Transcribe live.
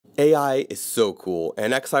AI is so cool,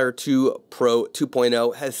 and Excire 2 Pro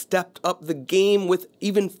 2.0 has stepped up the game with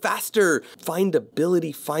even faster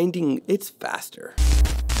findability. Finding it's faster.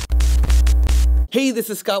 Hey, this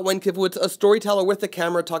is Scott Wenkivowitz, a storyteller with a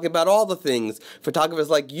camera talking about all the things photographers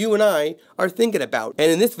like you and I are thinking about.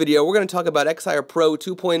 And in this video, we're going to talk about Excire Pro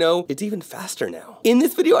 2.0. It's even faster now. In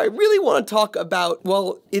this video, I really want to talk about,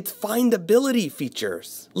 well, its findability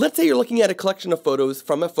features. Let's say you're looking at a collection of photos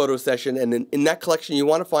from a photo session, and in that collection, you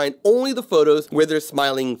want to find only the photos where there's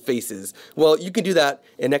smiling faces. Well, you can do that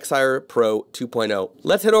in Excire Pro 2.0.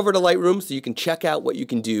 Let's head over to Lightroom so you can check out what you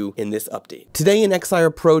can do in this update. Today in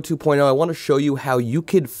Excire Pro 2.0, I want to show you how you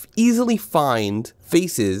could easily find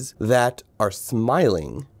faces that are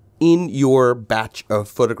smiling in your batch of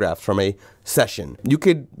photographs from a session. You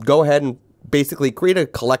could go ahead and basically create a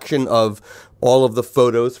collection of all of the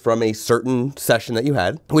photos from a certain session that you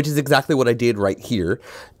had, which is exactly what I did right here.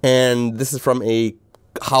 And this is from a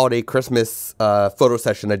holiday Christmas photo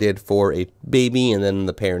session I did for a baby and then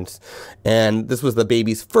the parents. And this was the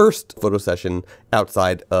baby's first photo session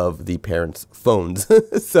outside of the parents' phones.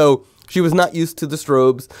 So she was not used to the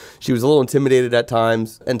strobes, she was a little intimidated at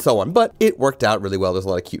times, and so on, but it worked out really well. There's a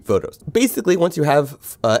lot of cute photos. Basically, once you have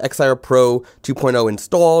Excire Pro 2.0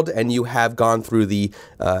 installed and you have gone through the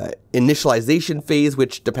initialization phase,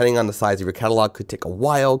 which depending on the size of your catalog could take a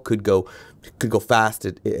while, could go fast.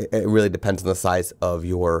 It really depends on the size of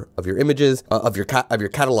your images, of your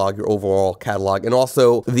catalog, your overall catalog, and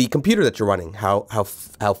also the computer that you're running, how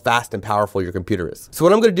fast and powerful your computer is. So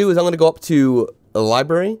what I'm going to do is I'm going to go up to a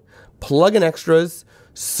library, plug in extras,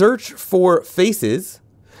 search for faces,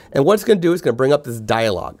 and what it's going to do is going to bring up this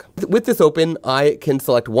dialog. With this open, I can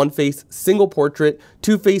select one face, single portrait,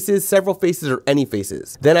 two faces, several faces, or any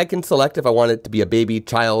faces. Then I can select if I want it to be a baby,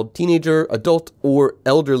 child, teenager, adult, or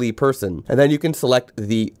elderly person. And then you can select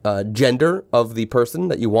the gender of the person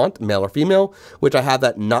that you want, male or female, which I have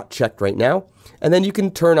that not checked right now. And then you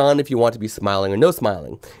can turn on if you want to be smiling or no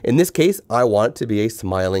smiling. In this case, I want it to be a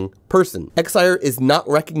smiling person. Excire is not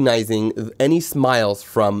recognizing any smiles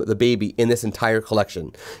from the baby in this entire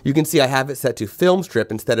collection. You can see I have it set to film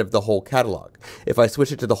strip instead of the whole catalog. If I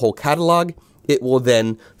switch it to the whole catalog, it will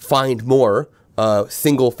then find more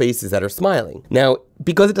single faces that are smiling. Now,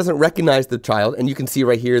 because it doesn't recognize the child, and you can see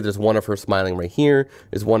right here, there's one of her smiling right here,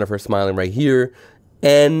 there's one of her smiling right here,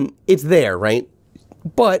 and it's there, right?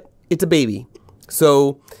 But it's a baby.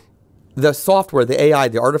 So the software, the AI,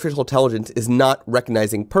 the artificial intelligence is not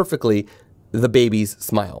recognizing perfectly the baby's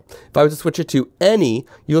smile. If I was to switch it to any,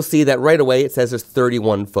 you'll see that right away it says there's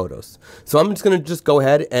 31 photos. So I'm just going to go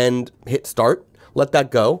ahead and hit start. Let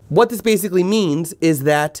that go. What this basically means is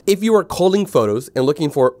that if you are culling photos and looking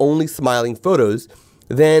for only smiling photos,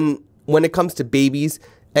 then when it comes to babies,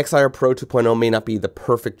 Excire Pro 2.0 may not be the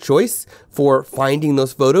perfect choice for finding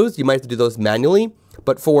those photos. You might have to do those manually.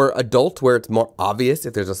 But for adults, where it's more obvious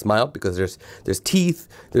if there's a smile, because there's teeth,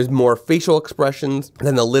 there's more facial expressions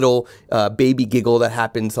than the little baby giggle that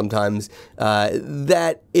happens sometimes,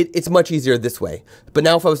 it's much easier this way. But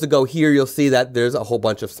now if I was to go here, you'll see that there's a whole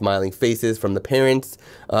bunch of smiling faces from the parents.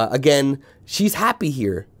 Again, she's happy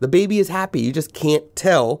here. The baby is happy. You just can't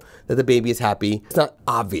tell that the baby is happy. It's not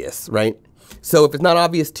obvious, right? So if it's not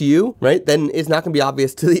obvious to you, right, then it's not going to be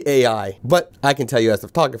obvious to the AI. But I can tell you as a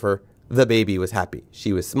photographer, the baby was happy.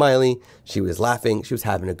 She was smiling, she was laughing, she was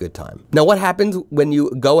having a good time. Now what happens when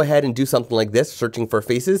you go ahead and do something like this, searching for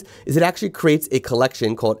faces, is it actually creates a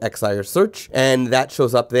collection called Excire Search, and that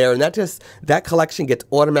shows up there, and that collection gets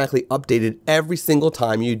automatically updated every single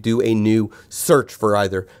time you do a new search for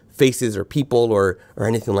either faces or people or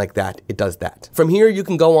anything like that. It does that. From here, you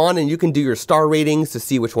can go on and you can do your star ratings to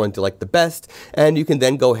see which one you like the best, and you can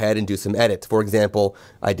then go ahead and do some edits. For example,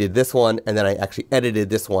 I did this one and then I actually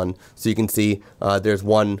edited this one, so you can see there's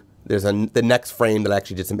the next frame that I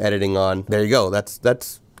actually did some editing on. There you go.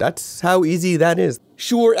 That's how easy that is.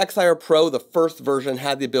 Sure, Excire Pro, the first version,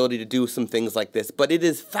 had the ability to do some things like this, but it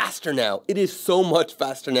is faster now. It is so much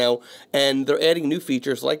faster now, and they're adding new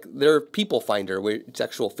features like their People Finder, where it's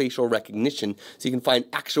actual facial recognition, so you can find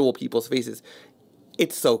actual people's faces.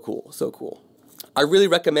 It's so cool, so cool. I really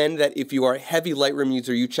recommend that if you are a heavy Lightroom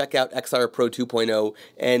user, you check out Excire Pro 2.0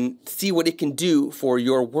 and see what it can do for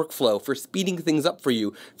your workflow, for speeding things up for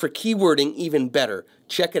you, for keywording even better.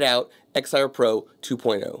 Check it out, Excire Pro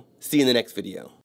 2.0. See you in the next video.